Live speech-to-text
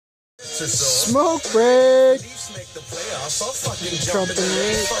Smoke break. Trumping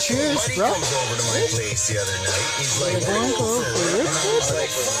it. Cheers, bro.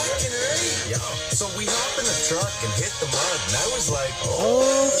 So we hopped in the truck and hit the mud, and I was like,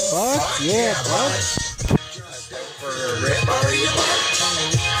 oh, fuck yeah, bud. Just out for a rip, are you?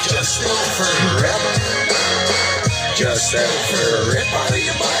 Just out for a rip. Just out for a rip, are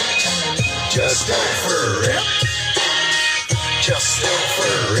you? Just out for a rip. Just out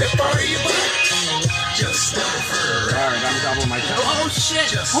for a rip, are you? Just out for a rip. Alright, I'm doubling my toe. Oh shit!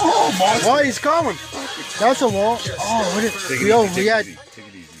 Oh, boy, he's coming. That's a wall. Oh, what is it? Yo, we got.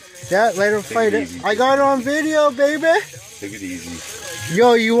 Yeah, let him fight it. I got it on video, baby. Take it easy.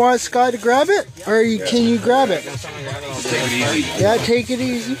 Yo, you want Scott to grab it? Or can you grab it? Take it easy. Yeah, take it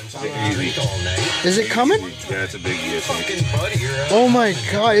easy. Take it easy. Is it coming? Yeah, it's a big yes. Oh my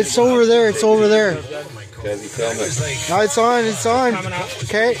god, it's over there, it's over there. No, it's on, it's on.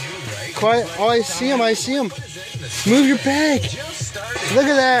 Okay, quiet. Oh, I see him, I see him. Move your bag. Look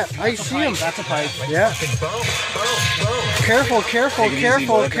at that, I see him. That's a Pike. Yeah. Careful, careful,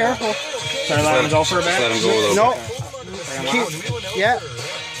 careful, careful. Should I let him go for a bit? Let him go. No. Yeah.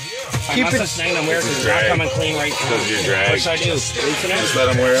 Keep it. Snag him weird because he's not coming clean right now. Because you're dragged. What should I do? Loosen it? Just let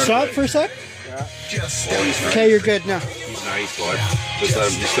him wear it. Stop for a sec. Yeah. Okay, you're good now. He's nice, bud. Just let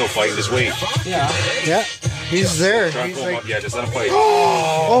him. He's still fighting. Just wait. Yeah. Yeah. He's there. Try to He's pull him like, up. Yeah, just let him fight.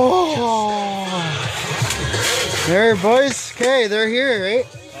 oh. There, boys. Okay, they're here, right?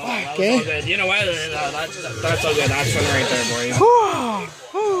 Okay. So good. You know what? That's so good. That's one right there, boy.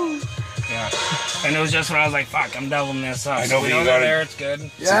 Yeah. And it was just when I was like, fuck, I'm doubling this up. I know, so but we you know got there, it. it's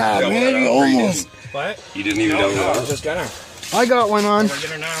good. Yeah, man, you almost. What? You didn't even double No, I it was just gonna. I got one on. We're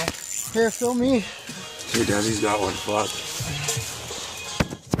gonna now. Here, film me. Here, Desi's got one. Fuck.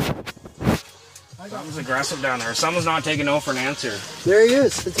 Someone's aggressive down there. Someone's not taking no for an answer. There he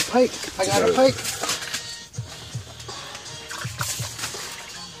is. It's a pike. I got a pike.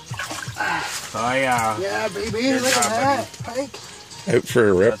 Oh yeah. Yeah, baby. Look at that. Pike. Out for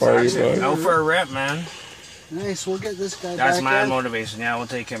a rip, are you, bud? Out for a rip, man. Nice. We'll get this guy That's back my in. motivation. Yeah, we'll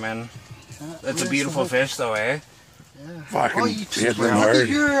take him in. Yeah, That's a where's beautiful the fish, though, eh? Yeah. Fucking you hit them look hard. at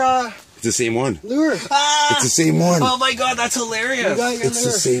your It's the same one. lure. It's the same one. Oh my god, that's You hilarious. got your It's the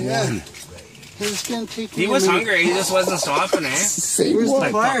lure. same Yeah. one. He's gonna take He you was in a hungry. He just wasn't stopping, eh? Same Where's one. the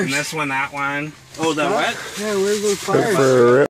Like fucking fires? this one, that one. Oh, the what? Yeah, where's the fires? For a rip.